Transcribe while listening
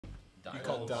diamonds.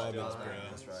 called diamonds, bro.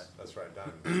 That's right. That's right,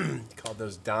 diamond. You called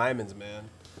those diamonds, man.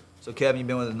 So Kevin, you've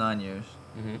been with us 9 years,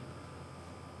 Mm-hmm.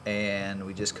 and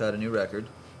we just cut a new record,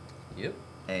 Yep.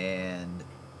 and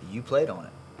you played on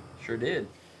it. Sure did.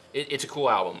 It's a cool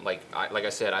album. Like I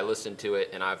said, I listened to it,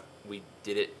 and we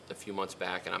did it a few months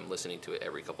back, and I'm listening to it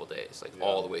every couple of days, like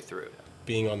all the way through.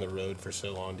 Being on the road for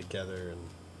so long together, and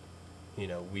you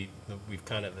know, we've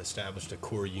kind of established a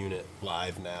core unit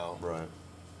live now. Right. It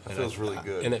And feels really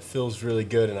good. And it feels really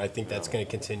good, and I think that's going to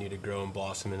continue to grow and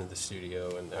blossom into the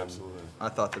studio. And Absolutely. I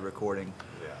thought the recording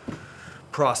Yeah.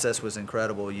 process was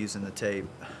incredible, using the tape,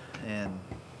 and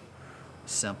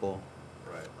simple,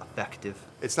 Right. effective.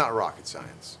 It's not rocket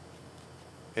science.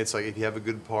 It's like if you have a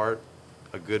good part,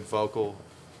 a good vocal,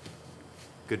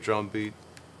 good drum beat,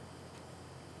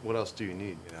 what else do you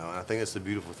need? You know, and I think that's the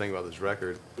beautiful thing about this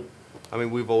record. I mean,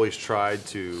 we've always tried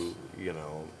to, you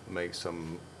know, make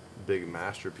some big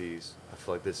masterpiece. I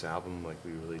feel like this album, like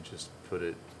we really just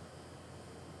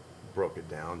broke it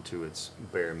down to its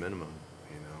bare minimum,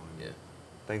 you know. And Yeah.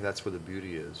 I think that's where the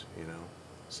beauty is, you know,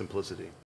 simplicity.